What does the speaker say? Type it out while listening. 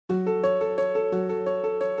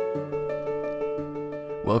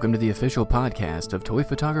Welcome to the official podcast of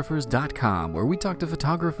ToyPhotographers.com, where we talk to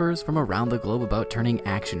photographers from around the globe about turning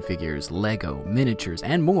action figures, Lego, miniatures,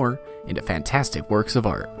 and more into fantastic works of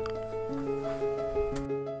art.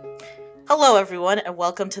 Hello, everyone, and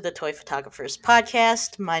welcome to the Toy Photographers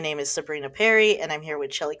Podcast. My name is Sabrina Perry, and I'm here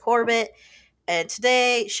with Shelly Corbett. And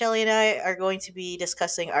today, Shelly and I are going to be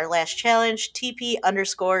discussing our last challenge,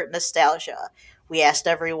 TP_nostalgia. We asked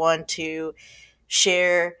everyone to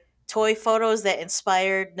share toy photos that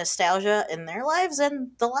inspired nostalgia in their lives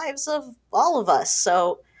and the lives of all of us.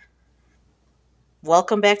 So,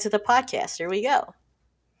 welcome back to the podcast. Here we go.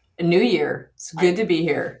 A new year. It's good to be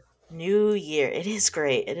here. New year. It is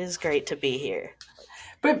great. It is great to be here.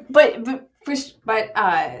 But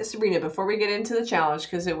Sabrina, before we get into the challenge,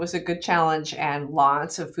 because it was a good challenge and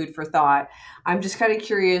lots of food for thought, I'm just kind of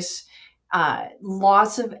curious.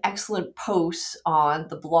 Lots of excellent posts on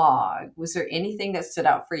the blog. Was there anything that stood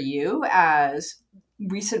out for you as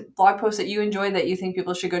recent blog posts that you enjoyed that you think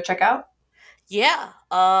people should go check out? Yeah.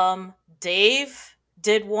 Dave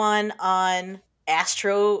did one on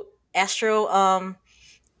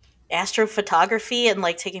astrophotography and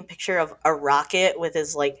like taking a picture of a rocket with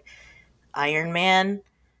his like Iron Man,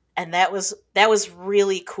 and that was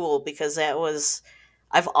really cool because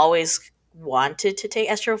I've always wanted to take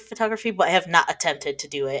astrophotography but have not attempted to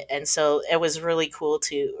do it, and so it was really cool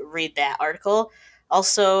to read that article.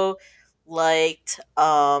 Also liked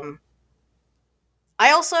I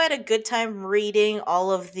also had a good time reading all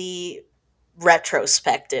of the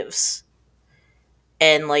retrospectives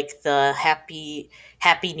and like the happy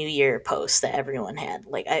new year posts that everyone had.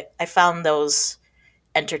 Like I found those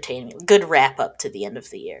entertaining. Good wrap up to the end of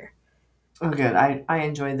the year. Oh, good. I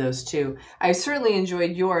enjoyed those too. I certainly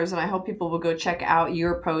enjoyed yours, and I hope people will go check out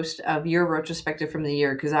your post of your retrospective from the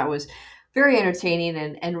year, because that was very entertaining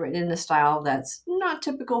and written in a style that's not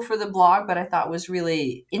typical for the blog, but I thought was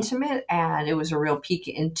really intimate, and it was a real peek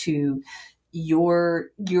into your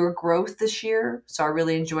growth this year. So I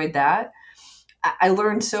really enjoyed that. I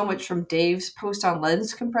learned so much from Dave's post on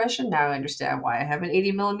lens compression. Now I understand why I have an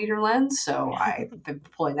 80 millimeter lens. So I've been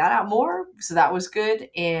pulling that out more. So that was good.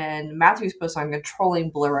 And Matthew's post on controlling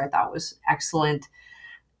blur I thought was excellent.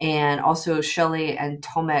 And also Shelley and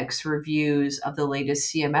Tomek's reviews of the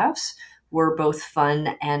latest CMFs were both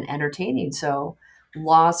fun and entertaining. So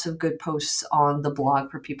lots of good posts on the blog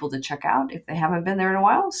for people to check out if they haven't been there in a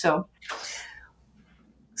while. So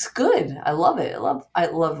it's good. I love it. I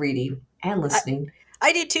love reading and listening.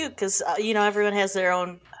 I do too, because everyone has their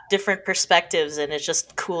own different perspectives, and it's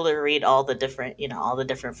just cool to read all the different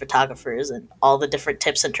photographers and all the different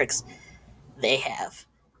tips and tricks they have.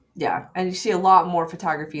 Yeah, and you see a lot more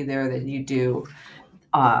photography there than you do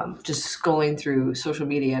just scrolling through social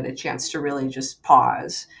media, and a chance to really just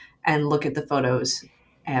pause and look at the photos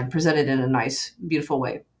and present it in a nice, beautiful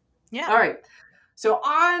way. Yeah. All right. So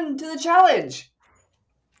on to the challenge.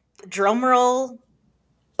 Drum roll.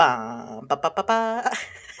 Ba, ba, ba, ba, ba.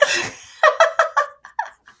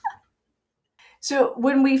 So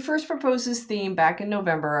when we first proposed this theme back in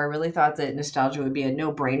November, I really thought that nostalgia would be a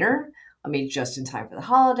no-brainer. I mean, just in time for the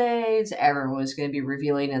holidays, everyone was going to be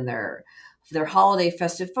revealing in their holiday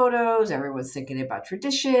festive photos. Everyone's thinking about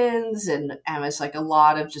traditions, and it's like a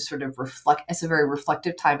lot of just sort of it's a very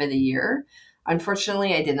reflective time of the year.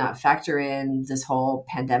 Unfortunately, I did not factor in this whole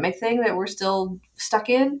pandemic thing that we're still stuck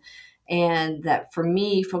in. And that for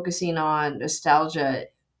me, focusing on nostalgia,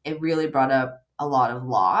 it really brought up a lot of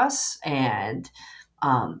loss, and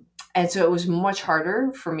so it was much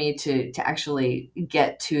harder for me to actually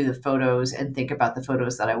get to the photos and think about the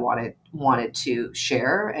photos that I wanted to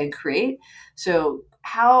share and create. So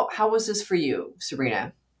how was this for you,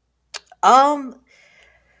 Sabrina? I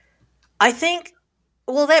think,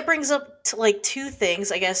 well, that brings up to like two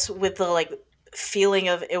things, I guess, with the like feeling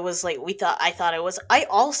of it was like I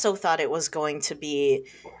also thought it was going to be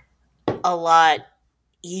a lot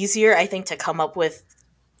easier, I think, to come up with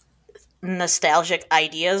nostalgic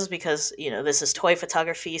ideas because this is toy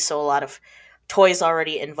photography, so a lot of toys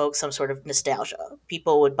already invoke some sort of nostalgia.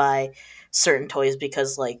 People would buy certain toys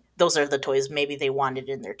because like those are the toys maybe they wanted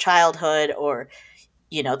in their childhood, or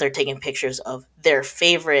they're taking pictures of their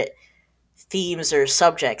favorite themes or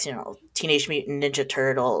subjects, Teenage Mutant Ninja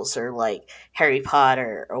Turtles or like Harry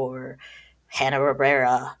Potter or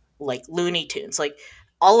Hanna-Barbera, like Looney Tunes, like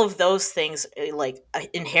all of those things, like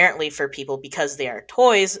inherently for people, because they are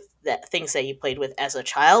toys, that things that you played with as a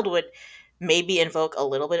child would maybe invoke a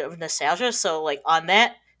little bit of nostalgia. So like on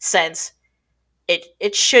that sense,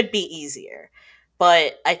 it should be easier.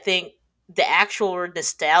 But I think the actual word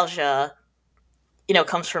nostalgia,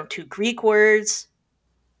 comes from two Greek words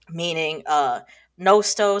meaning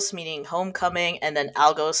nostos meaning homecoming, and then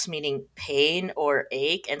algos meaning pain or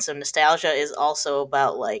ache. And so nostalgia is also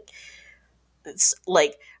about like it's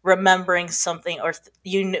like remembering something or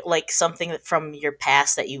like something from your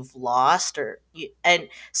past that you've lost and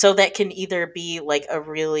so that can either be like a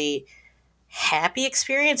really happy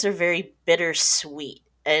experience or very bittersweet.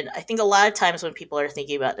 And I think a lot of times when people are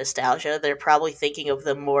thinking about nostalgia, they're probably thinking of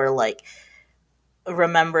the more like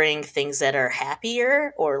remembering things that are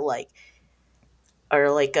happier or like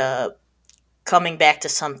coming back to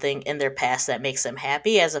something in their past that makes them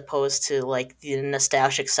happy, as opposed to like the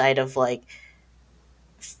nostalgic side of like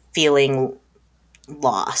feeling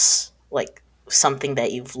loss, like something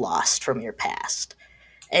that you've lost from your past.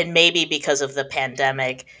 And maybe because of the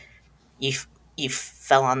pandemic, you you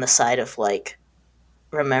fell on the side of like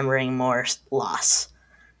remembering more loss.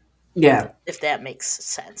 Yeah. If that makes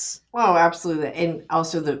sense. Oh, absolutely. And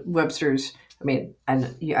also the Webster's, I mean, I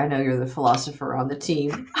know you're the philosopher on the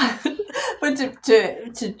team, but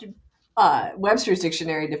Webster's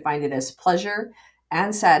dictionary defined it as pleasure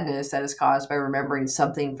and sadness that is caused by remembering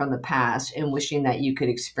something from the past and wishing that you could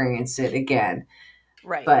experience it again.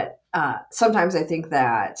 Right. But sometimes I think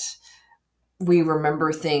that we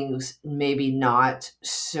remember things maybe not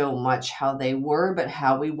so much how they were, but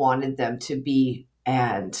how we wanted them to be.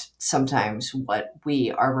 And sometimes what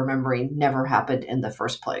we are remembering never happened in the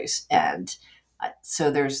first place. And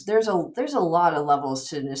so there's a lot of levels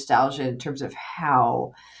to nostalgia in terms of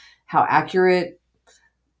how accurate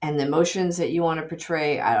and the emotions that you want to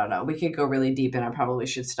portray. I don't know. We could go really deep, and I probably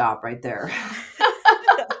should stop right there.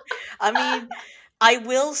 I mean, I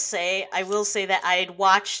will say that I had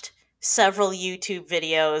watched several YouTube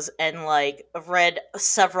videos and like read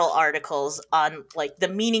several articles on like the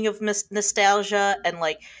meaning of nostalgia and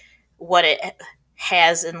like what it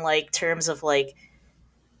has in like terms of like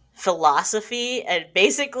philosophy. And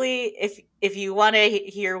basically if you want to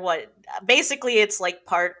hear what basically it's like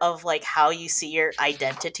part of like how you see your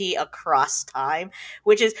identity across time,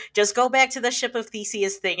 which is just go back to the ship of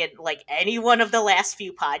Theseus thing in like any one of the last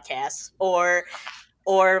few podcasts,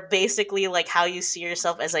 or basically like how you see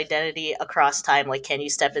yourself as identity across time. Like, can you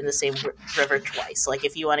step in the same river twice? Like,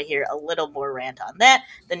 if you want to hear a little more rant on that,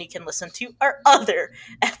 then you can listen to our other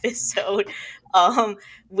episode, um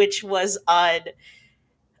which was on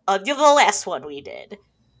the last one we did.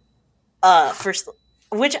 First,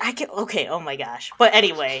 which I can okay. Oh my gosh! But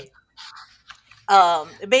anyway,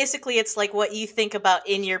 basically, it's like what you think about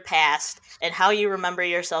in your past and how you remember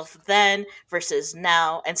yourself then versus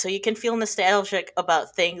now, and so you can feel nostalgic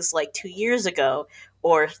about things like 2 years ago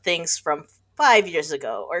or things from 5 years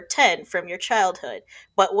ago or 10 from your childhood.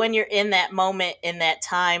 But when you're in that moment in that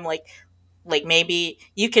time, like maybe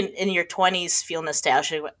you can in your 20s feel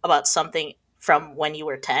nostalgic about something from when you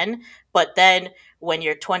were 10, but then when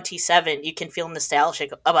you're 27 you can feel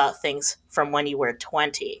nostalgic about things from when you were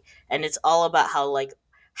 20. And it's all about how like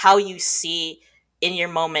how you see in your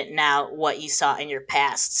moment now what you saw in your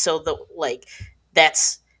past. So the like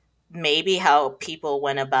that's maybe how people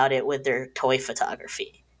went about it with their toy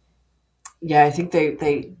photography. Yeah, I think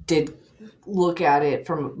they did look at it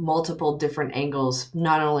from multiple different angles,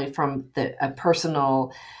 not only from a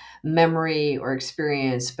personal memory or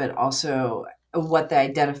experience, but also what they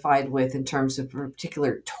identified with in terms of a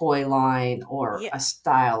particular toy line or Yeah. a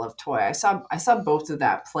style of toy. I saw both of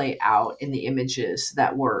that play out in the images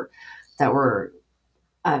that were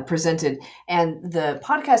presented. And the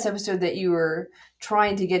podcast episode that you were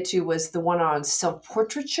trying to get to was the one on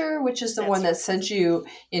self-portraiture, which is the one That's that right. sent you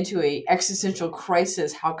into a existential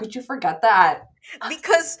crisis. How could you forget that?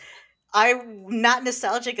 Because I'm not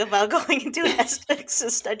nostalgic about going into an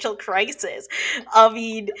existential crisis. I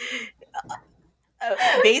mean,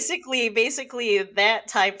 basically that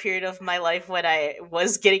time period of my life when I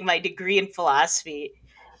was getting my degree in philosophy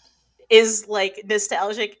is like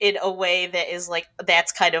nostalgic in a way that is like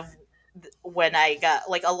that's kind of when I got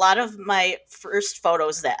like a lot of my first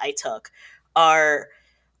photos that I took are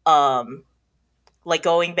um like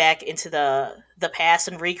going back into the past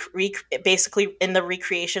and basically in the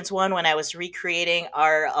recreations one when I was recreating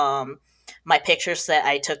our my pictures that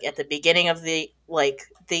I took at the beginning of the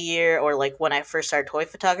year, or like when I first started toy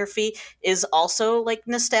photography, is also like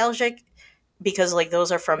nostalgic because like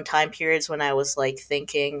those are from time periods when I was like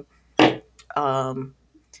thinking um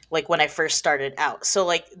like when I first started out. So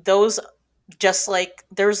like those, just like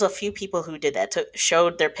there's a few people who did that,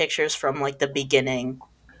 showed their pictures from like the beginning,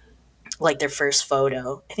 like their first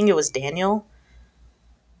photo. I think it was Daniel.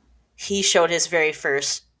 He showed his very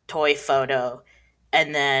first toy photo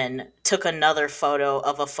and then took another photo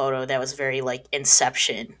of a photo that was very like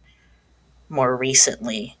Inception more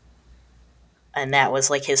recently. and that was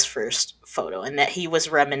like his first photo, and that he was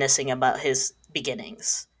reminiscing about his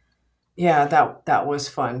beginnings. Yeah, that was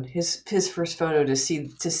fun. His first photo, to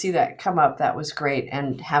see that come up, that was great,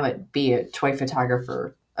 and have it be a toy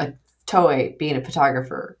photographer, a toy being a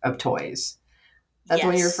photographer of toys. That's the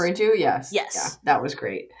one you're Yes. referring to? Yes. Yeah, Yes. that was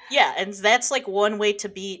great. Yeah, and that's like one way to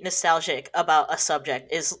be nostalgic about a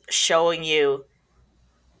subject is showing you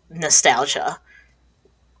nostalgia.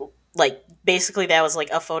 Like basically that was like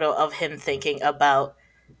a photo of him thinking about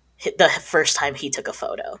the first time he took a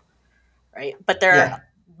photo, right? Yeah.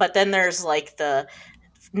 But then there's like the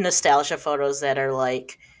nostalgia photos that are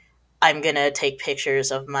like, I'm gonna take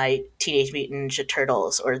pictures of my Teenage Mutant Ninja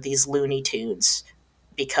Turtles or these Looney Tunes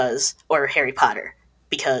because, or Harry Potter,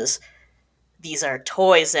 because these are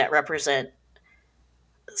toys that represent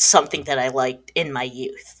something that I liked in my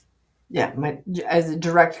youth. Yeah, as a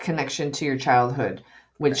direct connection to your childhood,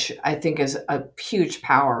 Right. which I think is a huge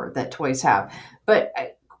power that toys have. But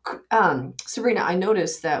Sabrina, I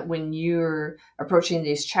noticed that when you're approaching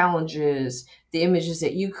these challenges, the images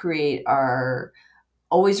that you create are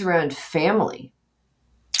always around family.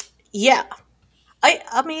 Yeah.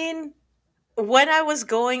 I mean, when I was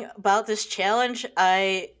going about this challenge,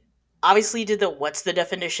 I obviously did the what's the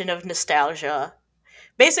definition of nostalgia.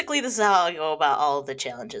 Basically, this is how I go about all of the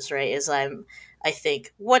challenges, right? Is I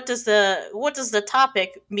think what does the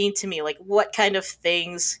topic mean to me? Like what kind of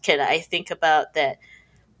things can I think about that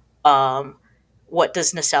um what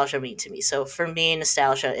does nostalgia mean to me? So for me,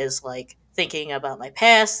 nostalgia is like thinking about my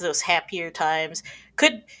past, those happier times.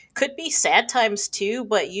 Could be sad times too,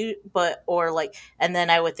 but or like, and then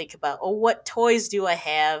I would think about, oh, what toys do I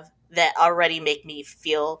have that already make me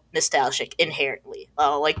feel nostalgic inherently,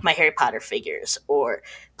 like my Harry Potter figures or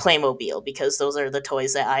Playmobil, because those are the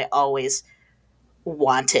toys that I always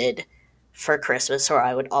wanted for Christmas, or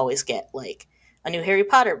I would always get like a new Harry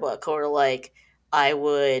Potter book, or like I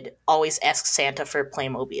would always ask Santa for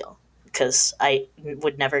Playmobil because I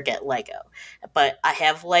would never get Lego. But I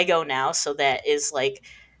have Lego now, so that is like,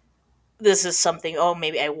 this is something, oh,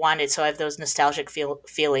 maybe I wanted, so I have those nostalgic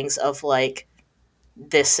feelings of like,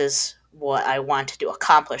 this is what I wanted to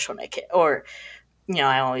accomplish when I kid, or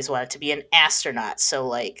I always wanted to be an astronaut, so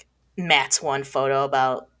like Matt's one photo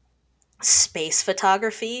about space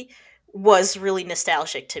photography was really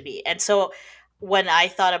nostalgic to me. And so when I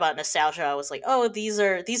thought about nostalgia, I was like, oh, these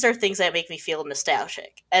are things that make me feel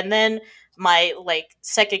nostalgic. And then my like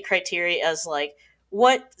second criteria is like,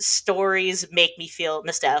 what stories make me feel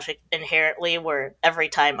nostalgic inherently, where every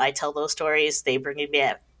time I tell those stories they bring me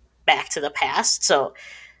back to the past. So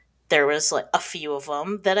there was like a few of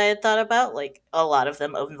them that I had thought about. Like a lot of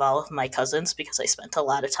them involve my cousins because I spent a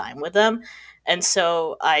lot of time with them. And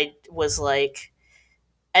so I was like,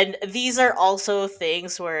 and these are also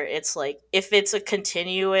things where it's like, if it's a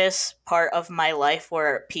continuous part of my life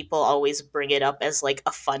where people always bring it up as like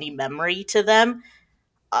a funny memory to them,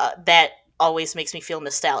 that always makes me feel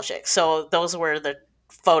nostalgic. So those were the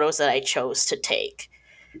photos that I chose to take,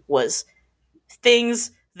 was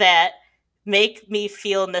things that make me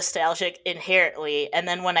feel nostalgic inherently, and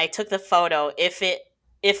then when I took the photo,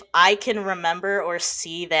 if I can remember or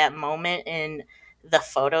see that moment in the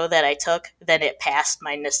photo that I took, then it passed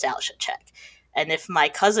my nostalgia check. And if my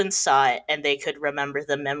cousins saw it and they could remember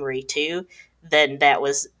the memory too, then that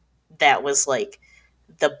was like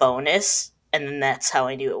the bonus, and then that's how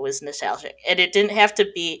I knew it was nostalgic. And it didn't have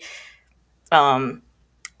to be um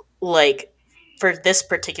like, for this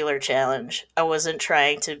particular challenge, I wasn't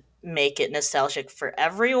trying to make it nostalgic for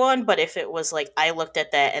everyone, but if it was like I looked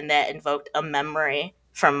at that and that invoked a memory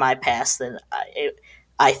from my past, then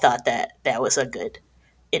I thought that that was a good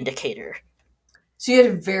indicator. So you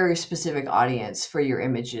had a very specific audience for your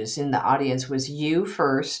images, and the audience was you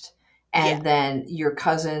first, Yeah. and then your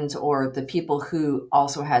cousins or the people who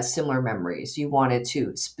also had similar memories. You wanted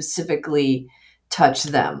to specifically touch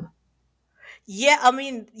them. Yeah, I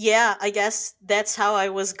mean, yeah, I guess that's how I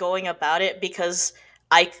was going about it, because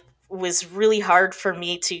I was really hard for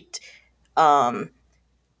me to um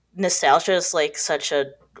nostalgia is like such a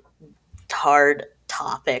hard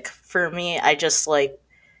topic for me. I just like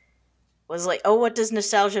was like, oh, what does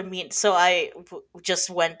nostalgia mean? So just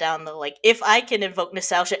went down the like, if I can invoke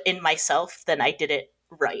nostalgia in myself, then I did it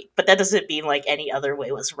right. But that doesn't mean like any other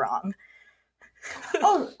way was wrong.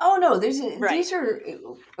 Oh no, Right, these are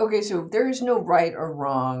okay. So there is no right or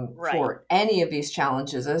wrong right. for any of these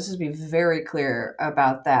challenges. Let's just be very clear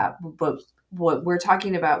about that. But what we're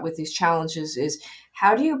talking about with these challenges is,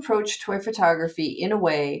 how do you approach toy photography in a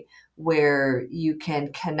way where you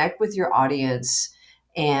can connect with your audience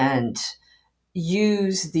and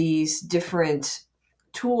use these different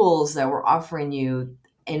tools that we're offering you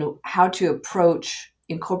and how to approach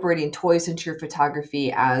incorporating toys into your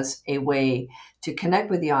photography as a way to connect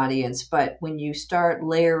with the audience. But when you start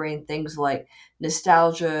layering things like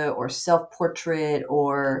nostalgia or self-portrait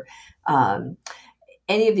or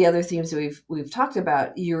any of the other themes that we've talked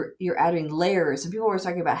about, you're adding layers. And people were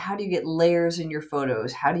talking about, how do you get layers in your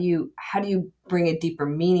photos? How do you bring a deeper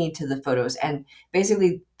meaning to the photos? And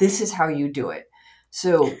basically, this is how you do it.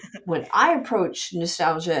 So when I approach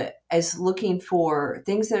nostalgia as looking for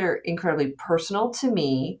things that are incredibly personal to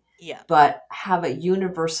me, Yeah. but have a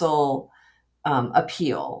universal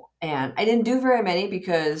appeal. And I didn't do very many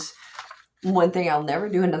because one thing, I'll never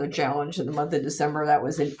do another challenge in the month of December. That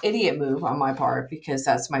was an idiot move on my part because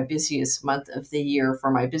that's my busiest month of the year for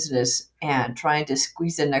my business. And trying to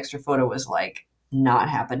squeeze in an extra photo was like not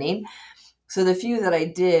happening. So the few that I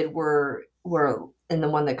did were and the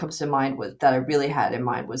one that comes to mind was that I really had in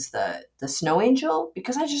mind was the snow angel,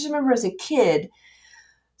 because I just remember as a kid,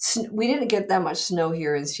 we didn't get that much snow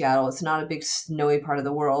here in Seattle. It's not a big snowy part of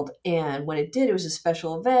the world. And when it did, it was a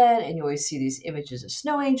special event. And you always see these images of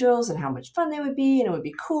snow angels and how much fun they would be. And it would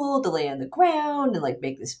be cool to lay on the ground and like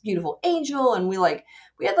make this beautiful angel. And we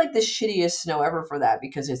had like the shittiest snow ever for that,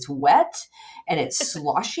 because it's wet and it's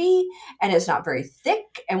sloshy and it's not very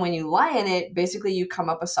thick. And when you lie in it, basically you come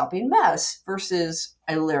up a sopping mess. Versus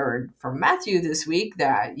I learned from Matthew this week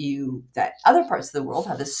that other parts of the world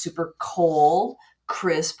have this super cold,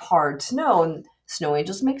 crisp, hard snow, and snow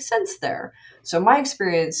angels make sense there. So my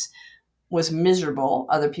experience was miserable.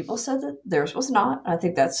 Other people said that theirs was not. I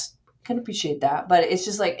think can appreciate that. But it's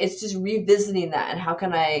just revisiting that, and how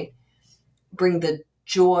can I bring the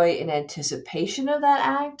joy and anticipation of that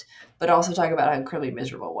act, but also talk about how incredibly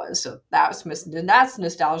miserable it was. So that's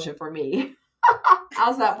nostalgia for me.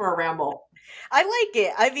 How's that for a ramble? I like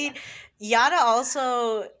it. I mean, Yana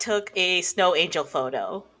also took a snow angel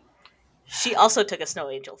photo. She also took a snow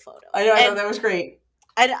angel photo. I know that was great.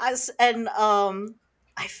 And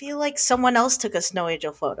I feel like someone else took a snow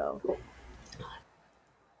angel photo.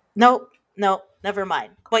 No, never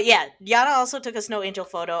mind. But yeah, Yana also took a snow angel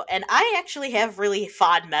photo, and I actually have really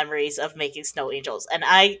fond memories of making snow angels. And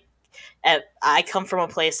I come from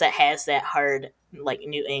a place that has that hard, like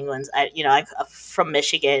New England. I'm from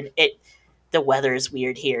Michigan. The weather is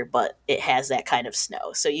weird here, but it has that kind of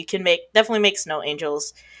snow, so you can definitely make snow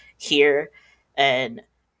angels here. And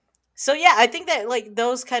so yeah, I think that like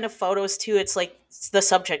those kind of photos too, it's like the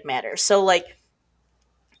subject matter. So like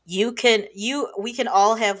we can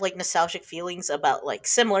all have like nostalgic feelings about like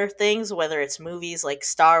similar things, whether it's movies like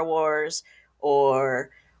Star Wars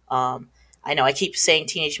or um I know I keep saying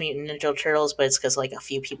Teenage Mutant Ninja Turtles, but it's because like a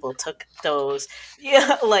few people took those.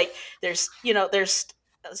 Yeah, like there's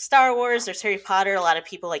Star Wars, there's Harry Potter, a lot of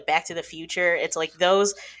people like Back to the Future. It's like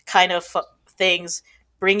those kind of things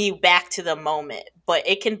bring you back to the moment, but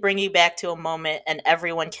it can bring you back to a moment and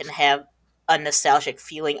everyone can have a nostalgic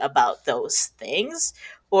feeling about those things,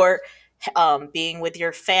 or being with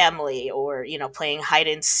your family, or playing hide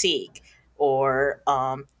and seek, or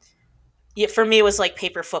yeah, for me it was like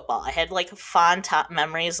paper football. I had like fond top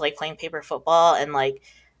memories like playing paper football and like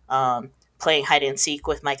playing hide and seek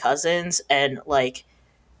with my cousins, and like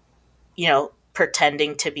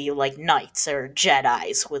pretending to be like knights or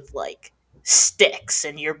jedis with like sticks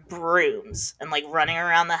and your brooms and like running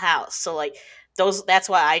around the house. So like that's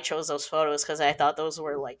why I chose those photos, because I thought those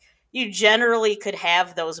were like, you generally could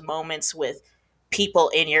have those moments with people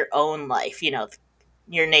in your own life,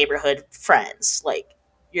 your neighborhood friends, like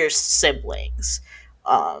your siblings,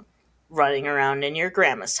 um, running around in your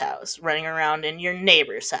grandma's house, running around in your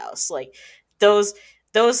neighbor's house, like those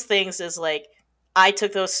things is like, I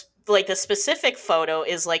took those, like the specific photo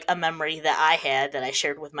is like a memory that I had that I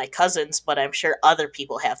shared with my cousins, but I'm sure other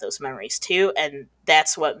people have those memories too, and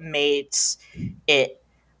that's what makes it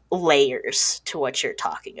layers to what you're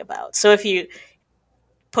talking about. So if you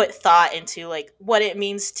put thought into like what it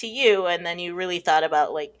means to you, and then you really thought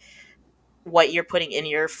about like what you're putting in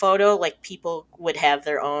your photo, like people would have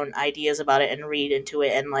their own ideas about it and read into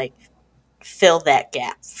it and like fill that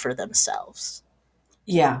gap for themselves.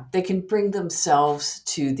 Yeah, they can bring themselves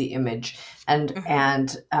to the image. And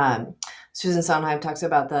Mm-hmm. Susan Sondheim talks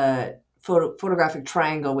about the photographic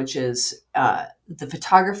triangle, which is the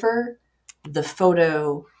photographer, the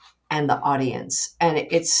photo, and the audience. And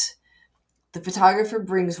it's the photographer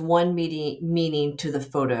brings one meaning to the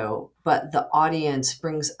photo, but the audience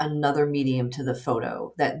brings another medium to the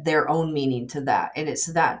photo, that their own meaning to that. And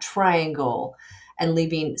it's that triangle and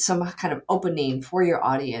leaving some kind of opening for your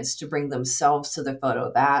audience to bring themselves to the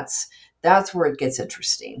photo. That's where it gets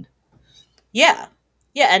interesting. Yeah.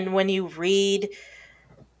 Yeah, and when you read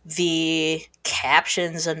the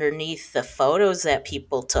captions underneath the photos that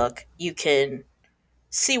people took, you can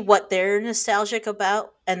see what they're nostalgic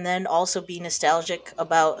about and then also be nostalgic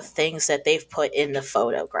about things that they've put in the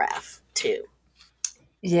photograph too.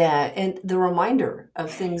 Yeah, and the reminder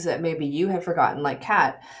of things that maybe you have forgotten, like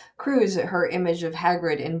Kat Cruz, her image of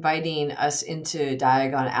Hagrid inviting us into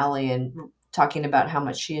Diagon Alley and talking about how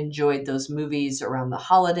much she enjoyed those movies around the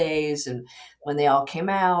holidays and when they all came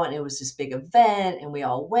out, and it was this big event, and we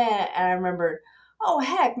all went. And I remember, oh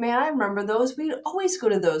heck, man, I remember those. We'd always go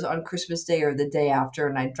to those on Christmas Day or the day after,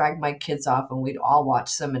 and I'd drag my kids off, and we'd all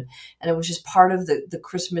watch them, and it was just part of the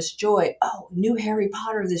Christmas joy. Oh, new Harry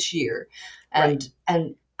Potter this year, Right.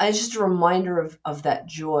 and it's just a reminder of that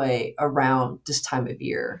joy around this time of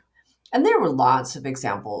year. And there were lots of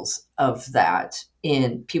examples of that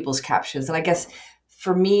in people's captions. And I guess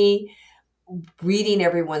for me, reading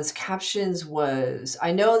everyone's captions was,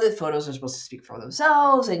 I know that photos are supposed to speak for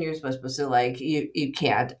themselves and you're supposed to like, you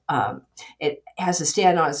can't, it has to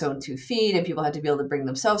stand on its own 2 feet and people had to be able to bring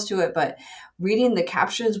themselves to it. But reading the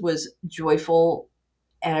captions was joyful,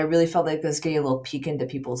 and I really felt like I was getting a little peek into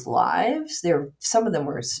people's lives. Some of them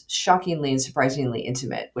were shockingly and surprisingly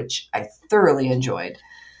intimate, which I thoroughly enjoyed.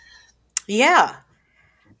 Yeah.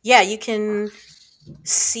 Yeah, you can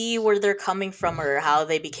see where they're coming from or how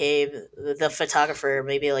they became the photographer,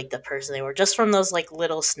 maybe like the person they were, just from those like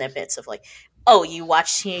little snippets of like, oh, you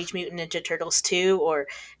watched Teenage Mutant Ninja Turtles too, or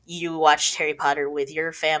you watched Harry Potter with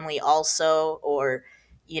your family also, or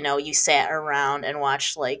you sat around and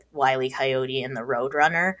watched like Wile E. Coyote and the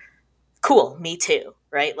Roadrunner. Cool, me too,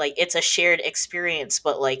 right? Like it's a shared experience,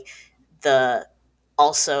 but like the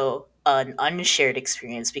also an unshared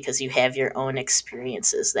experience because you have your own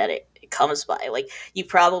experiences that it comes by. Like you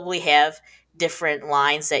probably have different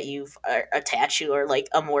lines that you've attached to or like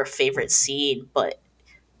a more favorite scene, but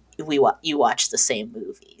you watch the same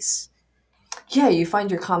movies. Yeah, you find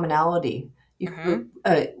your commonality. Hmm.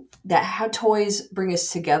 That how toys bring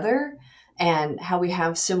us together and how we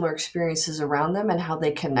have similar experiences around them and how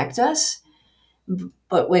they connect us.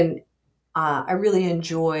 But when I really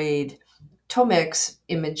enjoyed Tomek's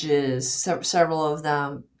images, several of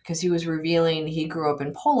them, because he was revealing he grew up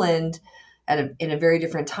in Poland in a very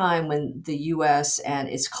different time when the US and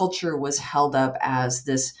its culture was held up as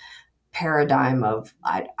this paradigm of,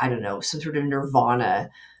 I don't know, some sort of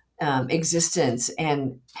nirvana existence,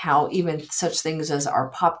 and how even such things as our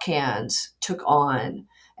pop cans took on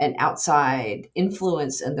an outside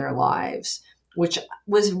influence in their lives, which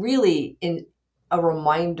was really a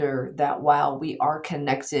reminder that while we are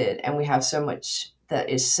connected and we have so much that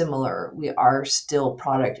is similar, we are still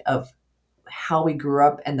product of how we grew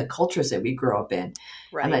up and the cultures that we grew up in.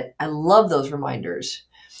 And Right. I love those reminders.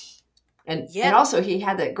 And Yeah. also he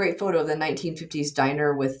had that great photo of the 1950s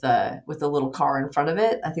diner with the little car in front of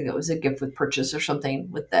it. I think it was a gift with purchase or something,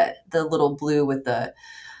 with the little blue with the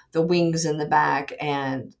wings in the back,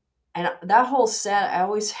 and that whole set. I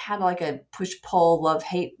always had like a push pull love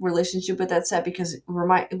hate relationship with that set because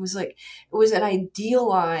it was an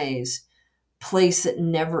idealized place that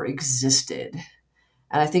never existed.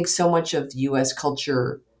 And I think so much of US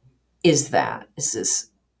culture is this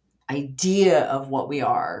idea of what we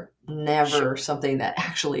are, never Sure. something that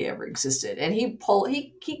actually ever existed. And he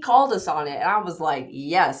called us on it, and I was like,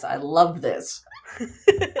 yes, I love this.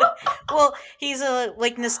 Well, he's a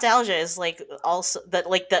like nostalgia is like also that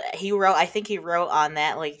like the he wrote I think he wrote on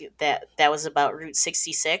that like that was about Route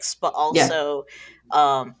 66, but Yeah. also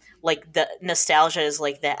like the nostalgia is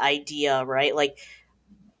like that idea, right? Like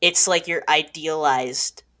it's like your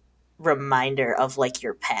idealized reminder of like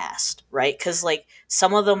your past, right? Cuz like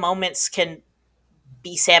some of the moments can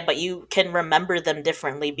be sad, but you can remember them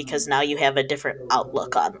differently because now you have a different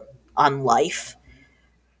outlook on life,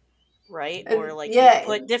 right? Or like you Yeah.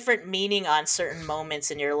 put different meaning on certain moments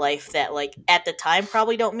in your life that like at the time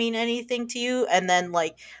probably don't mean anything to you, and then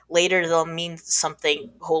like later they'll mean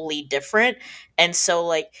something wholly different. And so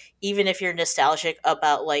like even if you're nostalgic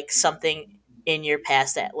about like something in your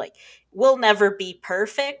past that like will never be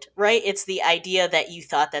perfect, right? It's the idea that you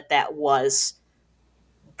thought that that was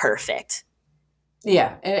perfect.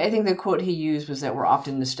 Yeah, and I think the quote he used was that we're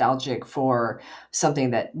often nostalgic for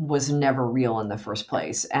something that was never real in the first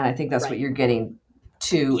place. And I think that's what Right. you're getting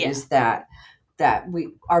to, Yeah. is that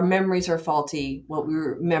we our memories are faulty. What we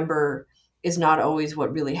remember is not always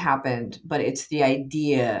what really happened, but it's the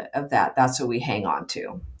idea of that. That's what we hang on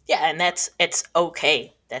to. Yeah, and it's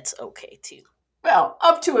okay. That's okay too. Well,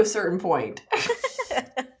 up to a certain point.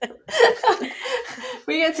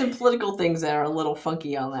 We had some political things that are a little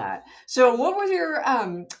funky on that. So, what was your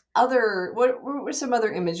what were some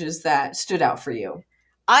other images that stood out for you?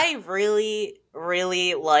 I really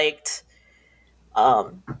really liked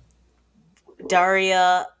um,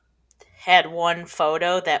 Daria had one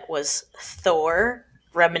photo that was Thor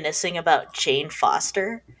reminiscing about Jane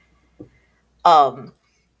Foster. Um,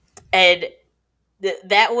 and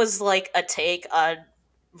that was like a take on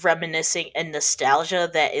reminiscing and nostalgia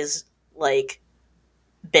that is like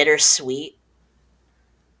bittersweet.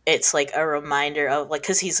 It's like a reminder of like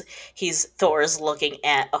because he's Thor's looking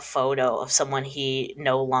at a photo of someone he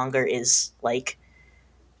no longer is like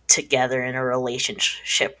together in a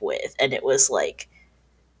relationship with, and it was like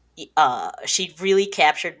she really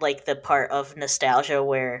captured like the part of nostalgia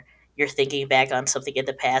where you're thinking back on something in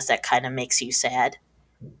the past that kind of makes you sad.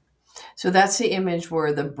 So that's the image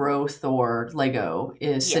where the Bro Thor Lego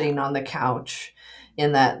is Yeah. sitting on the couch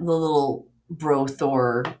in that the little Bro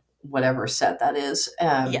Thor whatever set that is,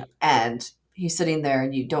 Yep. and he's sitting there,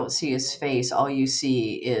 and you don't see his face. All you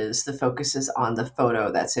see is the focus is on the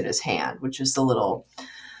photo that's in his hand, which is the little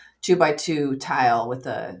 2x2 tile with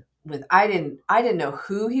the with I didn't know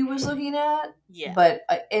who he was looking at, Yeah. but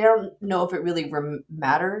I don't know if it really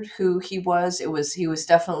mattered who he was. He was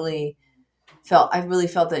definitely felt I really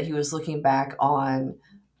felt that he was looking back on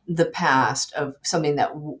the past of something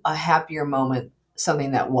that a happier moment,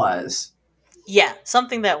 something that was. Yeah,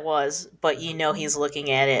 something that was, but he's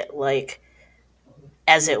looking at it like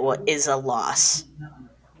as is a loss.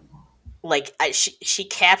 Like she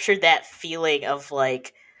captured that feeling of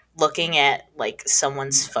like looking at like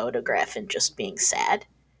someone's photograph and just being sad.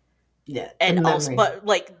 Yeah, the And also memory. but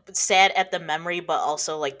like sad at the memory, but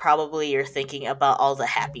also like probably you're thinking about all the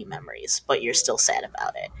happy memories but you're still sad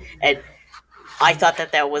about it. And I thought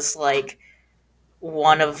that that was like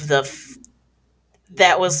one of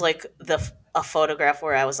that was like a photograph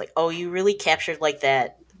where I was like, oh, you really captured like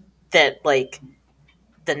that like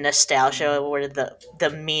the nostalgia, or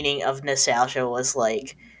the meaning of nostalgia was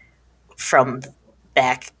like from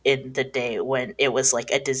back in the day when it was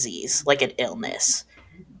like a disease, like an illness.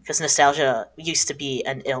 Because nostalgia used to be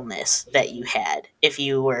an illness that you had if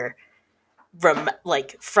you were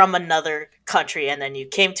like from another country and then you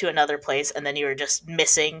came to another place and then you were just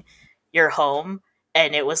missing your home,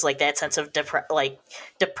 and it was like that sense of like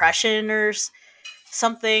depression or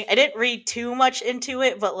something. I didn't read too much into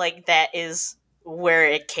it, but like that is where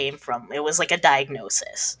it came from. It was like a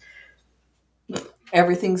diagnosis.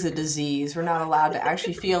 Everything's a disease. We're not allowed to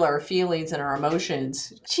actually feel our feelings and our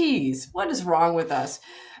emotions. Jeez, what is wrong with us?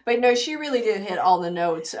 But no, she really did hit all the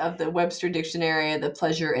notes of the Webster Dictionary, the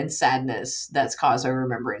pleasure and sadness that's caused by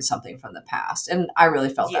remembering something from the past. And I really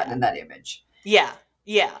felt that Yeah. in that image. Yeah.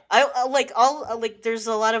 Yeah. I like all like there's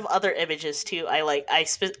a lot of other images too. I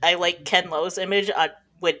like Ken Lo's image on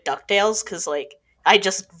with DuckTales cuz like I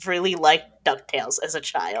just really liked DuckTales as a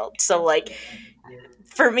child. So like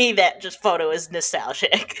for me that just photo is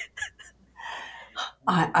nostalgic.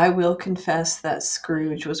 I will confess that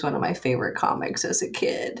Scrooge was one of my favorite comics as a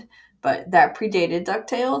kid, but that predated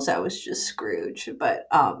DuckTales. That was just Scrooge. But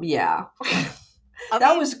yeah, I that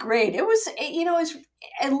mean, was great. It was,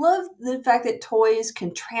 I love the fact that toys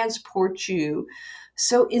can transport you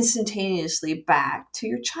so instantaneously back to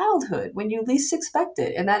your childhood when you least expect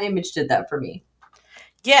it. And that image did that for me.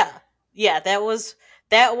 yeah. Yeah, that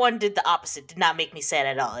one did the opposite. Did not make me sad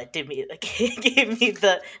at all. It did me like it gave me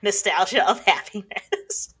the nostalgia of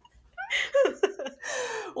happiness.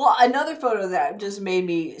 Well, another photo that just made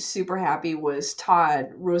me super happy was Todd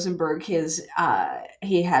Rosenberg.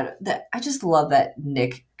 He had that. I just love that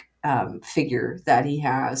Nick figure that he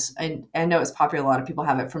has, and I know it's popular. A lot of people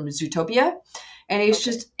have it from Zootopia, and Okay. it's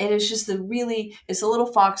just it's a little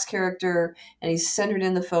fox character, and he's centered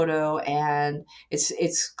in the photo, and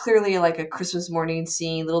it's clearly like a Christmas morning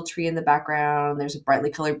scene. Little tree in the background. There's a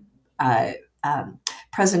brightly colored. Uh, um,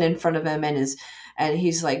 Present in front of him, and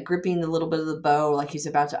he's like gripping a little bit of the bow like he's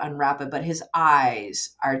about to unwrap it, but his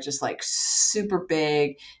eyes are just like super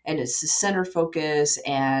big, and it's the center focus,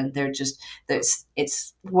 and they're just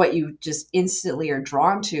it's what you just instantly are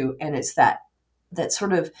drawn to, and it's that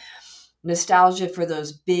sort of nostalgia for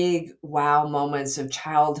those big wow moments of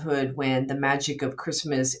childhood when the magic of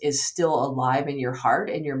Christmas is still alive in your heart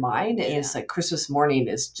and your mind, and Yeah. it's like Christmas morning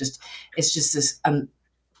is just it's just this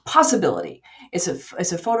possibility. It's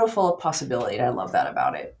a photo full of possibility, and I love that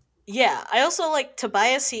about it. Yeah, I also like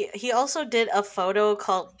Tobias. He also did a photo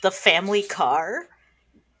called the family car,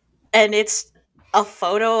 and it's a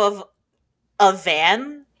photo of a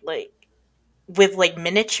van like with like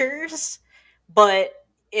miniatures, but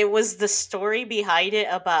it was the story behind it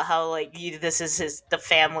about how like this is the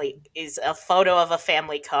family is a photo of a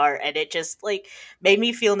family car, and it just like made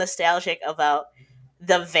me feel nostalgic about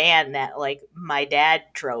the van that like my dad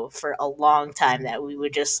drove for a long time that we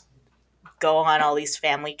would just go on all these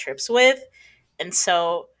family trips with. And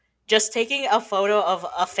so just taking a photo of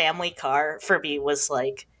a family car for me was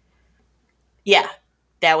like, yeah,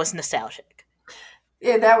 that was nostalgic.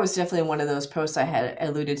 Yeah, that was definitely one of those posts I had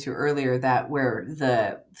alluded to earlier, that where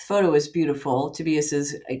the photo is beautiful. Tobias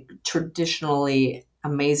is traditionally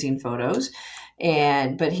amazing photos,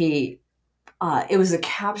 and but he it was a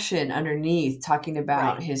caption underneath talking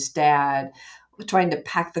about Right. his dad trying to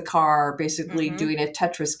pack the car, basically Mm-hmm. doing a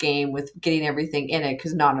Tetris game with getting everything in it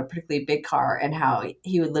because not a particularly big car, and how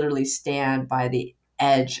he would literally stand by the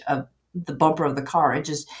edge of the bumper of the car and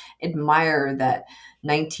just admire that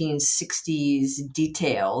 1960s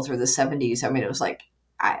details, or the 70s. I mean, it was like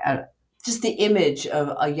just the image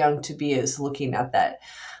of a young Tobias looking at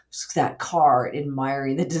that car,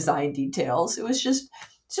 admiring the design details. It's just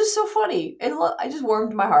so funny. I just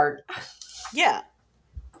warmed my heart. Yeah.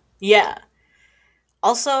 Yeah.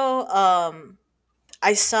 Also,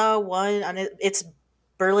 I saw one on it's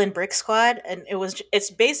Berlin Brick Squad, and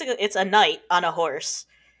it's basically it's a knight on a horse.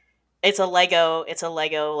 It's a Lego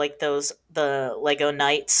like those the Lego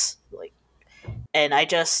knights like, and I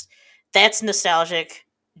just that's nostalgic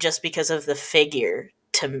just because of the figure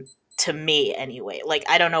to me anyway. Like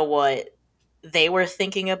I don't know what they were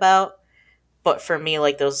thinking about, but for me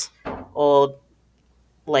like those old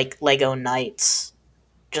like Lego knights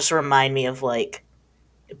just remind me of like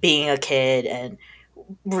being a kid and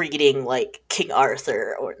reading like King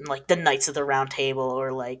Arthur or like the Knights of the Round Table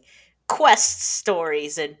or like quest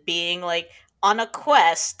stories and being like on a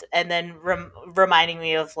quest and then reminding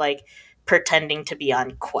me of like pretending to be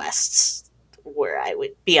on quests where I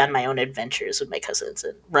would be on my own adventures with my cousins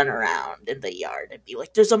and run around in the yard and be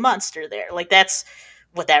like, there's a monster there. Like that's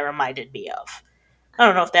what that reminded me of. I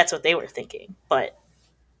don't know if that's what they were thinking, but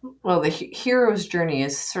Well, the hero's journey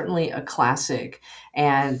is certainly a classic,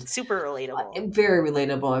 and super relatable. very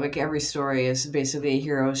relatable. I mean, every story is basically a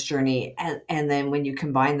hero's journey, and then when you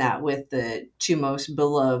combine that with the two most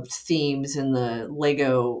beloved themes in the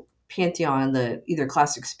Lego pantheon, the either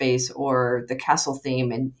classic space or the castle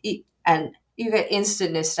theme, and you get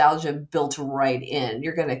instant nostalgia built right in.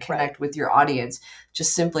 You're going to Right. connect with your audience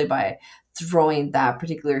just simply by throwing that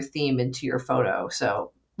particular theme into your photo.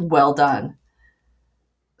 So well done.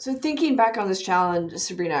 So thinking back on this challenge,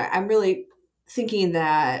 Sabrina, I'm really thinking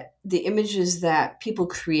that the images that people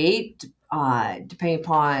create, depending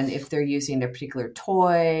upon if they're using a particular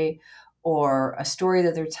toy or a story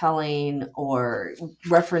that they're telling or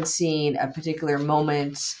referencing a particular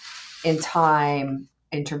moment in time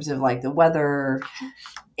in terms of like the weather,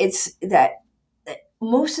 it's that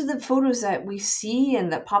most of the photos that we see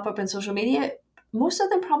and that pop up in social media, most of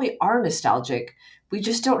them probably are nostalgic. We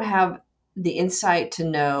just don't have the insight to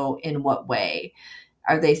know in what way.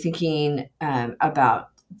 Are they thinking about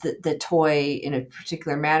the toy in a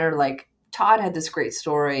particular manner? Like Todd had this great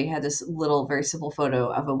story, had this little, very simple photo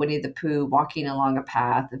of a Winnie the Pooh walking along a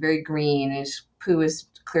path, very green. His Pooh is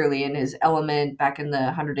clearly in his element back in the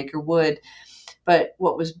 100 Acre Wood. But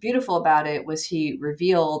what was beautiful about it was he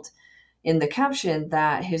revealed in the caption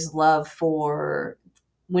that his love for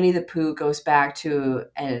Winnie the Pooh goes back to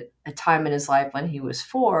a time in his life when he was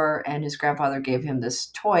 4, and his grandfather gave him this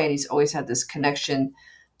toy, and he's always had this connection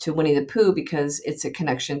to Winnie the Pooh because it's a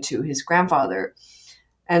connection to his grandfather.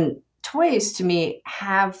 And toys to me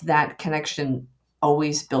have that connection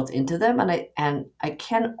always built into them, and I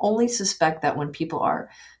can only suspect that when people are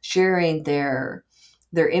sharing their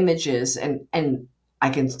images, and I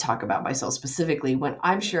can talk about myself specifically, when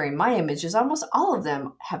I'm sharing my images, almost all of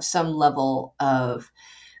them have some level of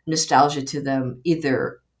nostalgia to them,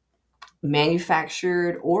 either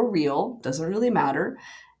manufactured or real, doesn't really matter.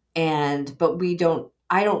 But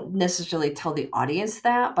I don't necessarily tell the audience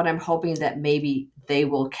that, but I'm hoping that maybe they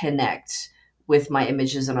will connect with my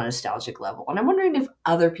images on a nostalgic level. And I'm wondering if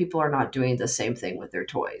other people are not doing the same thing with their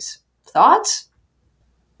toys. Thoughts?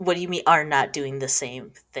 What do you mean are not doing the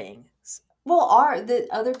same thing? Well, are the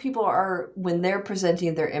other people are when they're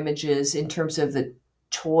presenting their images in terms of the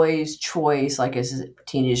toys choice, like as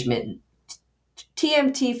Teenage Mutant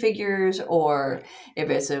TMT figures, or if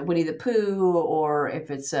it's a Winnie the Pooh, or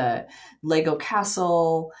if it's a Lego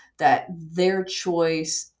Castle, that their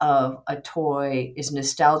choice of a toy is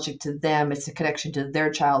nostalgic to them. It's a connection to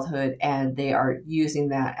their childhood, and they are using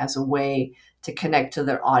that as a way to connect to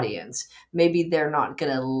their audience. Maybe they're not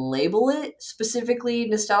going to label it specifically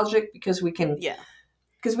nostalgic Yeah.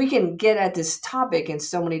 because we can get at this topic in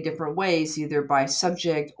so many different ways, either by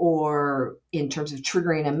subject or in terms of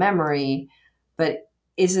triggering a memory. But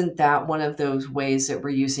isn't that one of those ways that we're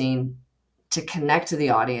using to connect to the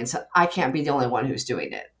audience? I can't be the only one who's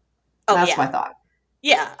doing it. Oh That's yeah. my thought.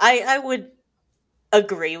 Yeah. I would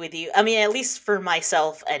agree with you. I mean, at least for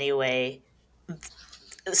myself anyway,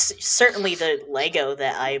 certainly the Lego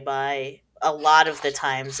that I buy a lot of the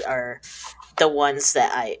times are the ones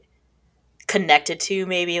that I connected to,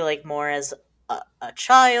 maybe like more as a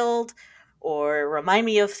child, or remind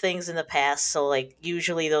me of things in the past. So like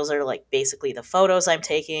usually those are like basically the photos I'm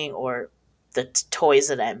taking or the toys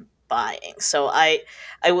that I'm buying. So I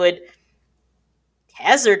would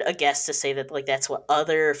hazard a guess to say that like that's what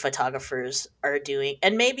other photographers are doing.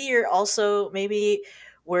 And maybe you're also, maybe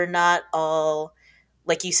we're not all,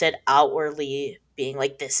 like you said, outwardly being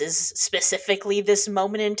like, this is specifically this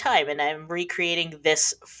moment in time and I'm recreating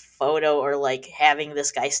this photo, or like having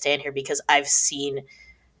this guy stand here because I've seen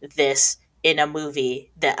this in a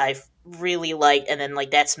movie that I've really liked, and then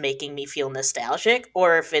like that's making me feel nostalgic.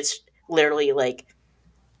 Or if it's literally like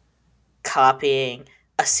copying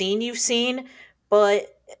a scene you've seen,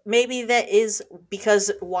 but maybe that is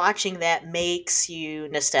because watching that makes you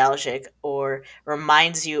nostalgic or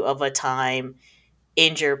reminds you of a time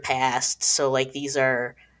in your past. So like these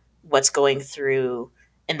are what's going through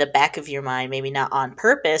in the back of your mind, maybe not on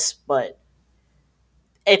purpose, but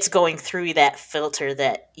it's going through that filter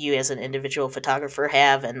that you as an individual photographer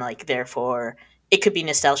have, and like therefore it could be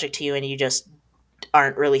nostalgic to you and you just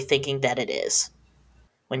aren't really thinking that it is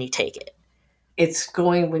when you take it. It's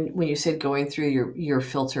going, when you said going through your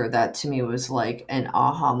filter, that to me was like an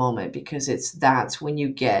aha moment, because that's when you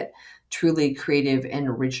get truly creative and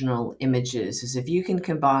original images, is if you can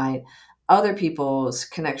combine other people's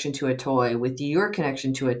connection to a toy with your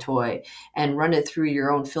connection to a toy and run it through your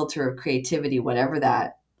own filter of creativity, whatever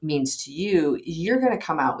that means to you, you're going to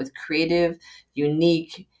come out with creative,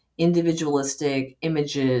 unique, individualistic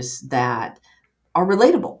images that are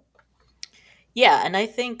relatable. Yeah, and I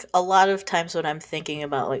think a lot of times when I'm thinking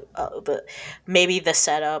about like the maybe the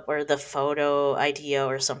setup or the photo idea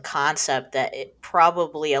or some concept, that it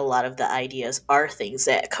probably a lot of the ideas are things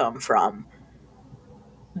that come from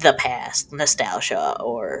the past, nostalgia,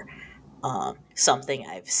 or something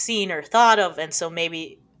I've seen or thought of, and so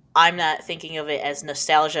maybe I'm not thinking of it as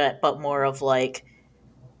nostalgia, but more of like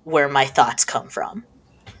where my thoughts come from.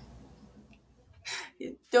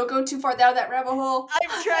 Don't go too far down that rabbit hole.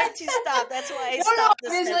 I'm trying to stop. That's why I No, stopped the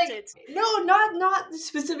I'm just like, sentence. no, not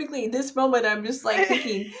specifically in this moment. I'm just like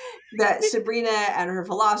thinking that Sabrina and her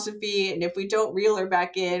philosophy, and if we don't reel her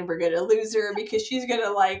back in, we're gonna lose her, because she's gonna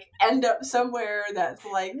like end up somewhere that's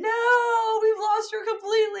like, no, we've lost her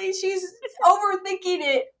completely. She's overthinking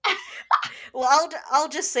it. Well, I'll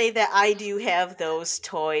just say that I do have those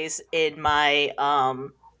toys in my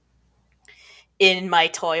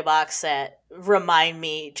toy box that remind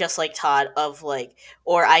me, just like Todd, of like,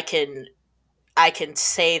 or I can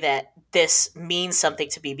say that this means something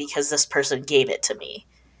to me because this person gave it to me,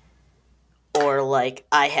 or like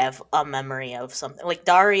I have a memory of something. Like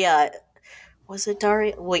Daria, was it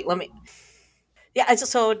Daria? Wait, let me. Yeah,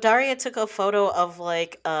 so Daria took a photo of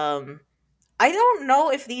like I don't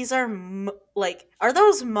know if these are like, are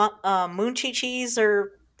those moon chi-chis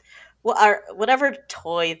or what are whatever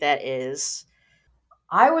toy that is.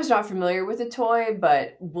 I was not familiar with the toy,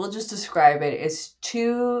 but we'll just describe it. It's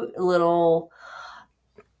two little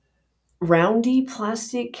roundy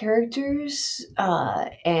plastic characters,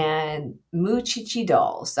 and Muchichi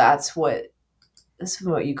dolls. That's what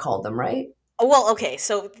you called them, right? Well, okay,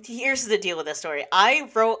 so here's the deal with this story. I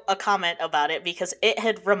wrote a comment about it because it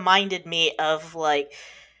had reminded me of like,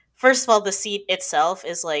 first of all, the scene itself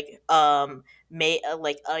is like a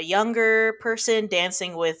younger person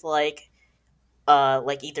dancing with like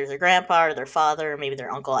either their grandpa or their father or maybe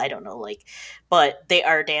their uncle, I don't know, like, but they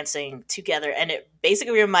are dancing together, and it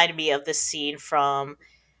basically reminded me of this scene from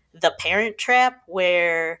The Parent Trap,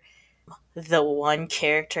 where the one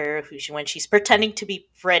character who when she's pretending to be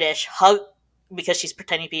British because she's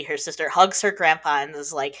pretending to be her sister, hugs her grandpa and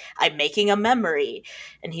is like, I'm making a memory.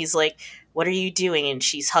 And he's like, what are you doing? And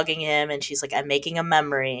she's hugging him and she's like, I'm making a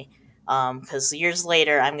memory, because years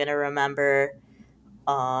later I'm going to remember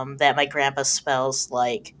that my grandpa smells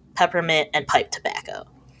like peppermint and pipe tobacco.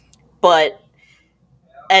 But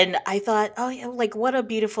and I thought, oh yeah, like what a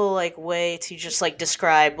beautiful like way to just like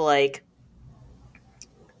describe like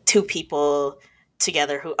two people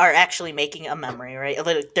together who are actually making a memory, right?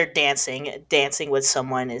 They're dancing with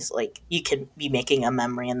someone is like, you can be making a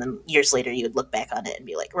memory, and then years later you would look back on it and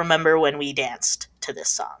be like, remember when we danced to this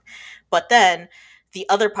song. But then the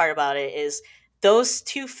other part about it is those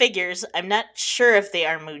two figures, I'm not sure if they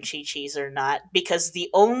are Moon Chi Chis or not, because the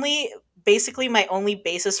only basically my only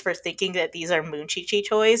basis for thinking that these are Moon Chi Chi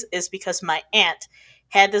toys is because my aunt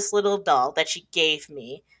had this little doll that she gave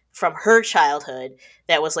me from her childhood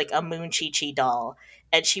that was like a Moon Chi Chi doll,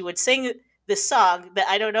 and she would sing this song that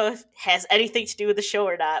I don't know if has anything to do with the show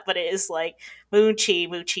or not, but it is like Moon Chi,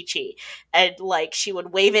 Moo Chi Chi. And like she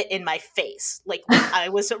would wave it in my face. Like when I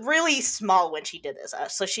was really small when she did this.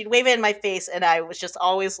 So she'd wave it in my face and I was just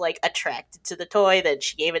always like attracted to the toy. Then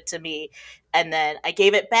she gave it to me. And then I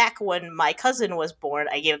gave it back when my cousin was born.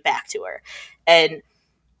 I gave it back to her. And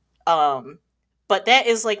um but that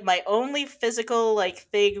is like my only physical like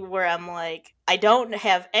thing where I'm like I don't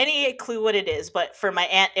have any clue what it is, but for my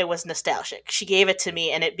aunt it was nostalgic. She gave it to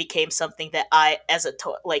me and it became something that I as a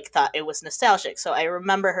like thought it was nostalgic. So I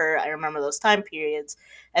remember her, I remember those time periods,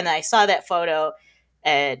 and then I saw that photo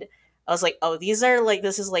and I was like, "Oh, these are like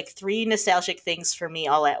this is like three nostalgic things for me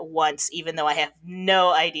all at once even though I have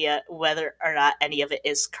no idea whether or not any of it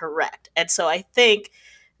is correct." And so I think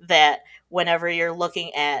that whenever you're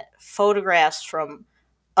looking at photographs from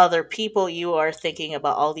other people, you are thinking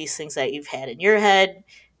about all these things that you've had in your head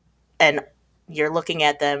and you're looking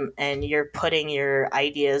at them and you're putting your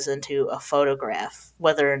ideas into a photograph,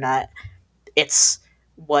 whether or not it's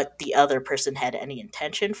what the other person had any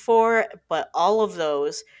intention for. But all of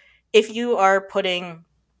those, if you are putting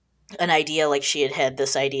an idea like she had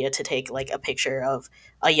this idea to take like a picture of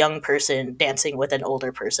a young person dancing with an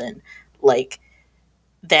older person, like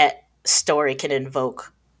that story can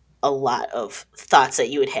invoke a lot of thoughts that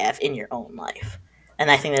you would have in your own life.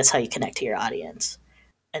 And I think that's how you connect to your audience.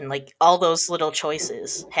 And like all those little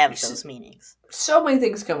choices have those meanings. So many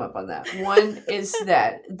things come up on that. One is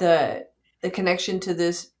that the connection to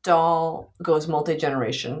this doll goes multi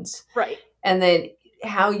generations, Right. and then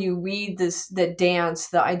how you read this, the dance,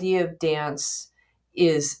 the idea of dance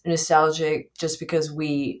is nostalgic just because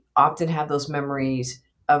we often have those memories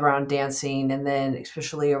around dancing, and then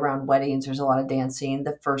especially around weddings there's a lot of dancing.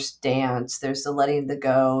 The first dance, there's the letting the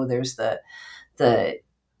go, there's the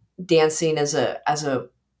dancing as a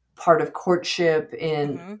part of courtship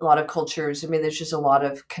in Mm-hmm. a lot of cultures. I mean, there's just a lot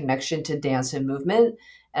of connection to dance and movement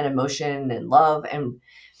and emotion and love. And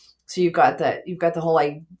so you've got the whole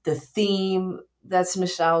like the theme that's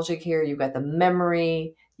nostalgic here. You've got the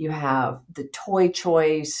memory, you have the toy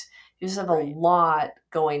choice. You just have a Right. lot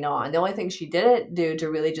going on. The only thing she didn't do to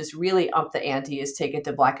really just really up the ante is take it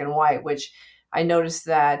to black and white, which I noticed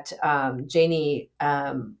that Janie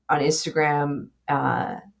on Instagram,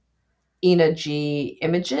 Ina G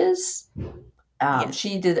Images. Yes.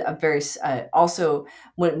 She did a very also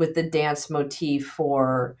went with the dance motif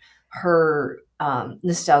for her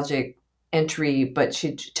nostalgic entry, but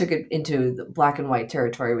she took it into the black and white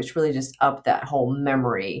territory, which really just upped that whole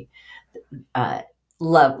memory uh,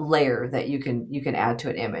 layer that you can add to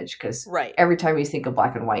an image. Because Right. every time you think of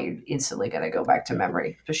black and white, you're instantly going to go back to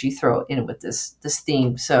memory, especially you throw it in with this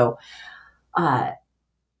theme. So uh,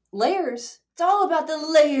 layers. It's all about the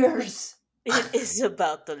layers. It is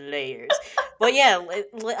about the layers. But yeah,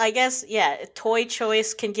 I guess yeah, toy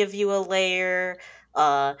choice can give you a layer.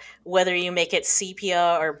 Whether you make it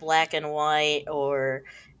sepia or black and white, or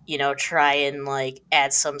try and like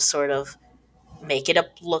add some sort of make it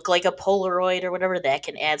look like a Polaroid or whatever, that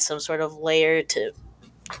can add some sort of layer to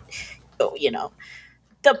oh,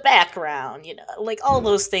 the background. Like all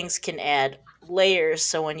those things can add layers.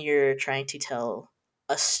 So when you're trying to tell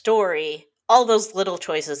a story, all those little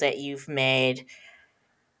choices that you've made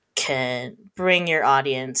can bring your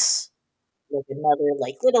audience like another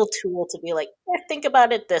like little tool to be like, think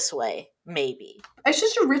about it this way, maybe. It's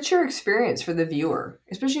just a richer experience for the viewer,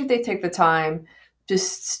 especially if they take the time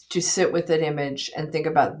just to sit with an image and think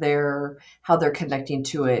about their how they're connecting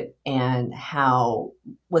to it and how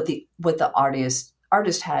what the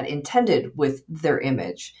artist had intended with their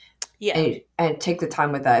image, Yeah. and take the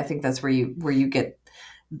time with that. I think that's where you get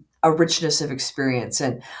a richness of experience.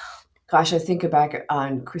 And gosh, I think back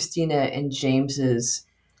on Christina and James's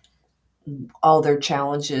all their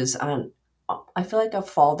challenges on. I feel like I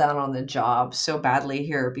fall down on the job so badly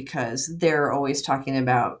here because they're always talking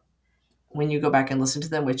about, when you go back and listen to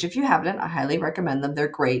them, which if you haven't, I highly recommend them. They're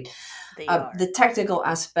great. They are. The technical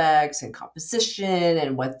aspects and composition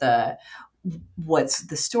and what's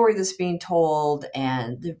the story that's being told,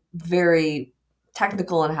 and they're very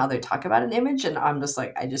technical in how they talk about an image. And I'm just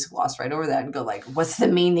like, I just gloss right over that and go like, what's the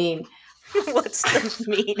meaning? What's the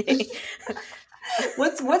meaning?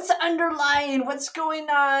 what's underlying, what's going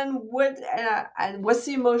on, and what's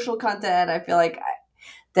the emotional content. I feel like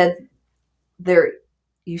that there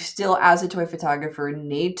you still, as a toy photographer,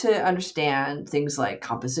 need to understand things like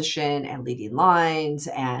composition and leading lines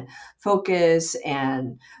and focus,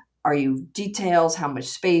 and are you details, how much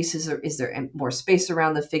space is there more space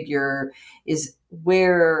around the figure, is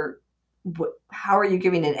where how are you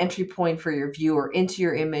giving an entry point for your viewer into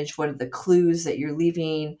your image, what are the clues that you're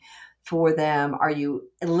leaving, for them? Are you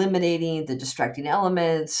eliminating the distracting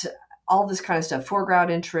elements? All this kind of stuff,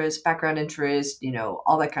 foreground interest, background interest,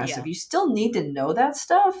 all that kind of Yeah. stuff. You still need to know that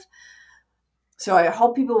stuff. So I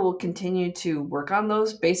hope people will continue to work on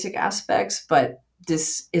those basic aspects, but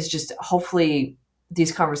this is just hopefully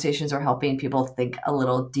these conversations are helping people think a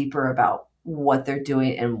little deeper about what they're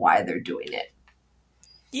doing and why they're doing it.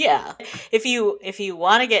 Yeah. If you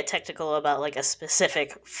want to get technical about like a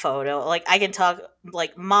specific photo, like I can talk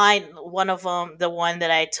like mine, one of them, the one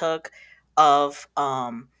that I took of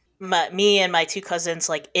me and my two cousins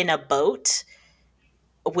like in a boat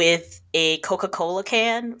with a Coca-Cola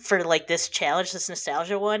can for like this challenge, this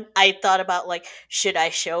nostalgia one. I thought about like, should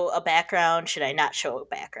I show a background? Should I not show a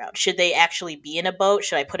background? Should they actually be in a boat?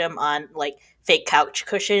 Should I put them on like fake couch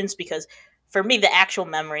cushions? Because for me, the actual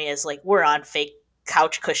memory is like we're on fake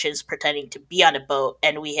couch cushions pretending to be on a boat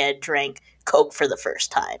and we had drank Coke for the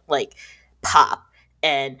first time, like pop,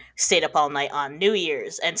 and stayed up all night on New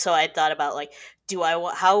Year's. And so I thought about like,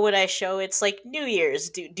 how would I show it's like New Year's?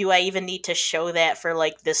 Do I even need to show that for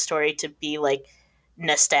like this story to be like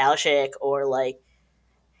nostalgic or like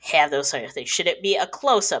have those sort of things? Should it be a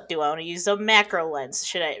close up? Do I want to use a macro lens?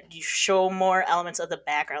 Should I show more elements of the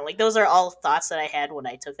background? Like those are all thoughts that I had when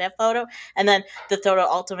I took that photo. And then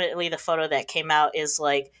ultimately the photo that came out is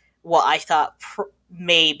like what I thought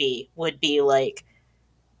maybe would be like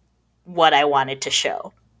what I wanted to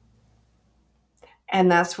show. And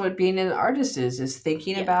that's what being an artist is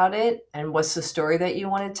thinking about it and what's the story that you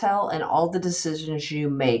want to tell and all the decisions you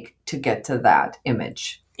make to get to that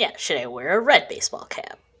image. Yeah, should I wear a red baseball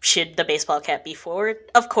cap? Should the baseball cap be forward?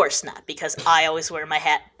 Of course not, because I always wear my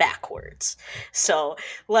hat backwards. So,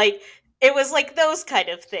 like, it was like those kind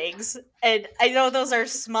of things. And I know those are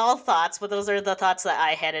small thoughts, but those are the thoughts that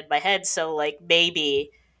I had in my head. So, like,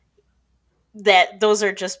 maybe those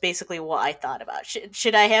are just basically what I thought about.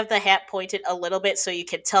 Should I have the hat pointed a little bit so you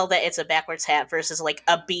can tell that it's a backwards hat versus like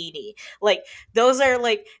a beanie? Like those are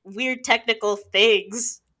like weird technical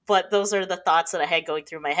things, but those are the thoughts that I had going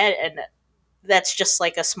through my head, and that's just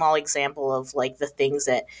like a small example of like the things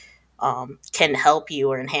that can help you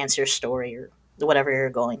or enhance your story or whatever you're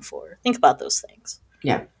going for. Think about those things.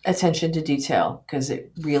 Yeah, attention to detail because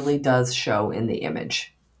it really does show in the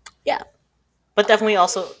image. Yeah. But definitely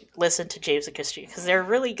also listen to James and Christy because they're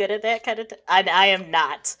really good at that kind of and I am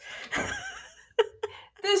not.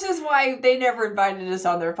 This is why they never invited us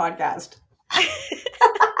on their podcast.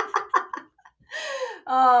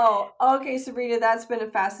 Oh, okay, Sabrina, that's been a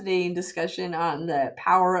fascinating discussion on the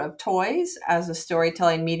power of toys as a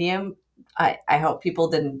storytelling medium. I hope people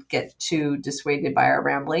didn't get too dissuaded by our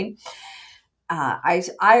rambling.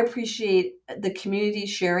 I appreciate the community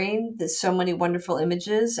sharing so many wonderful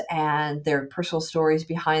images and their personal stories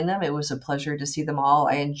behind them. It was a pleasure to see them all.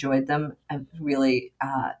 I enjoyed them and really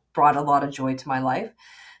brought a lot of joy to my life.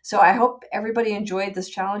 So I hope everybody enjoyed this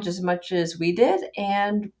challenge as much as we did.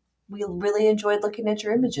 And we really enjoyed looking at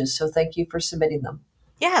your images. So thank you for submitting them.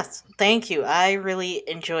 Yes, thank you. I really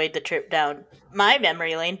enjoyed the trip down my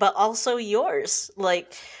memory lane, but also yours.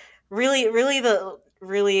 Like, really,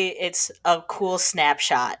 it's a cool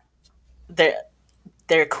snapshot.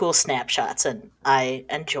 They're cool snapshots, and I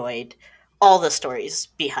enjoyed all the stories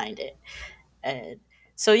behind it. And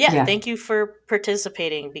so, yeah, thank you for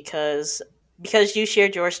participating because you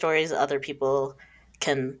shared your stories, other people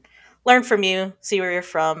can learn from you, see where you're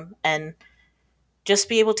from, and just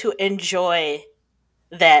be able to enjoy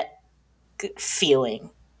that feeling.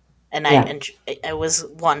 And it was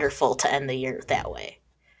wonderful to end the year that way.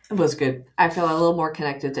 It was good. I feel a little more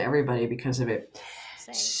connected to everybody because of it.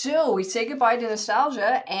 Same. So we say goodbye to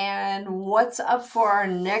nostalgia, and what's up for our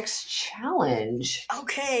next challenge?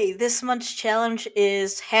 Okay, this month's challenge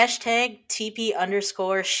is #TP_share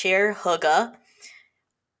Hygge.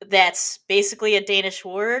 That's basically a Danish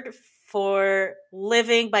word for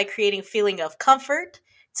living by creating a feeling of comfort.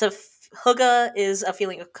 Hygge is a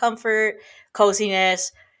feeling of comfort,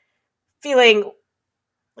 coziness, feeling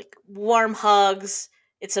like warm hugs.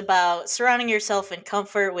 It's about surrounding yourself in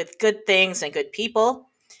comfort with good things and good people.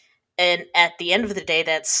 And at the end of the day,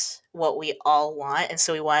 that's what we all want. And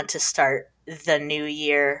so we want to start the new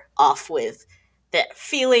year off with that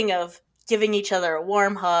feeling of giving each other a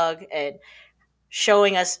warm hug and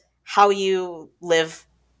showing us how you live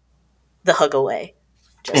the hug away.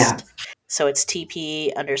 So it's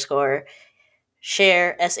TP_share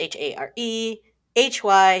SHAREHYGGE.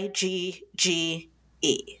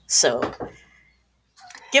 So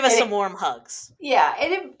give us some warm hugs. Yeah,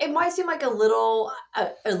 and it might seem like a little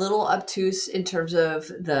obtuse in terms of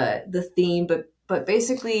the theme, but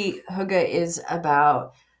basically Hygge is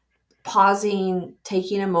about pausing,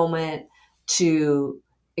 taking a moment to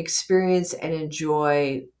experience and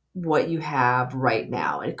enjoy what you have right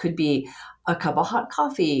now. It could be a cup of hot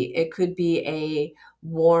coffee. It could be a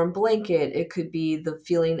warm blanket. It could be the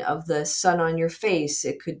feeling of the sun on your face.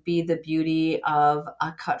 It could be the beauty of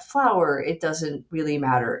a cut flower. It doesn't really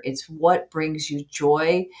matter. It's what brings you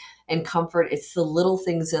joy and comfort. It's the little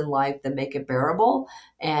things in life that make it bearable.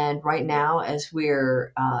 And right now, as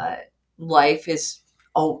we're, life is,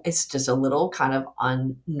 it's just a little kind of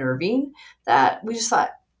unnerving, that we just thought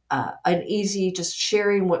an easy, just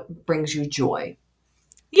sharing what brings you joy.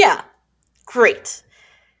 Yeah, great.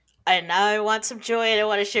 And now I want some joy, and I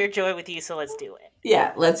want to share joy with you. So let's do it.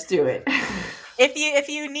 Yeah, let's do it. If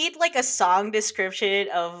you need like a song description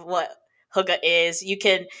of what Hygge is, you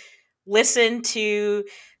can listen to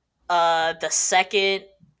the second,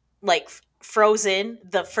 like, Frozen,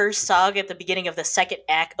 the first song at the beginning of the second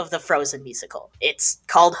act of the Frozen musical. It's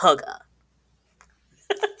called Hygge.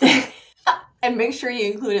 And make sure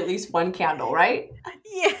you include at least one candle, right?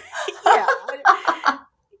 Yeah, yeah.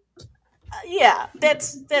 Yeah,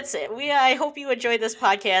 that's it. I hope you enjoyed this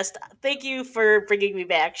podcast. Thank you for bringing me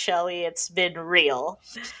back, Shelly. It's been real.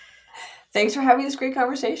 Thanks for having this great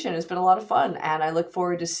conversation. It's been a lot of fun, and I look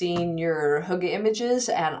forward to seeing your Hygge images,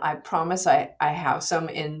 and I promise I have some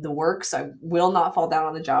in the works. I will not fall down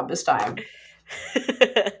on the job this time.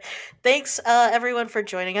 Thanks, everyone, for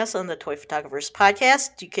joining us on the Toy Photographers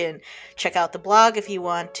podcast. You can check out the blog if you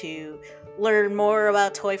want to learn more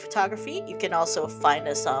about toy photography. You can also find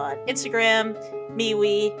us on Instagram,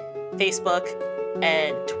 MeWe, Facebook,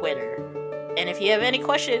 and Twitter. And if you have any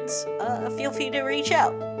questions, feel free to reach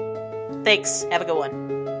out. Thanks. Have a good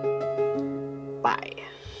one. Bye.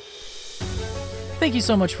 Thank you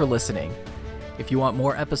so much for listening. If you want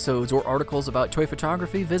more episodes or articles about toy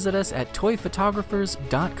photography, visit us at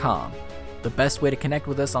toyphotographers.com. The best way to connect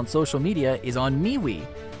with us on social media is on MeWe.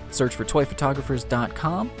 Search for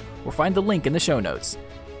toyphotographers.com or find the link in the show notes.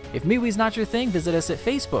 If MeWe's not your thing, visit us at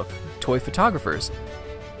Facebook, Toy Photographers,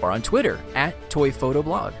 or on Twitter at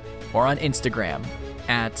ToyPhotoblog, or on Instagram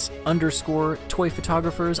at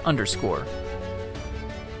 _toyphotographers_.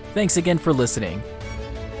 Thanks again for listening.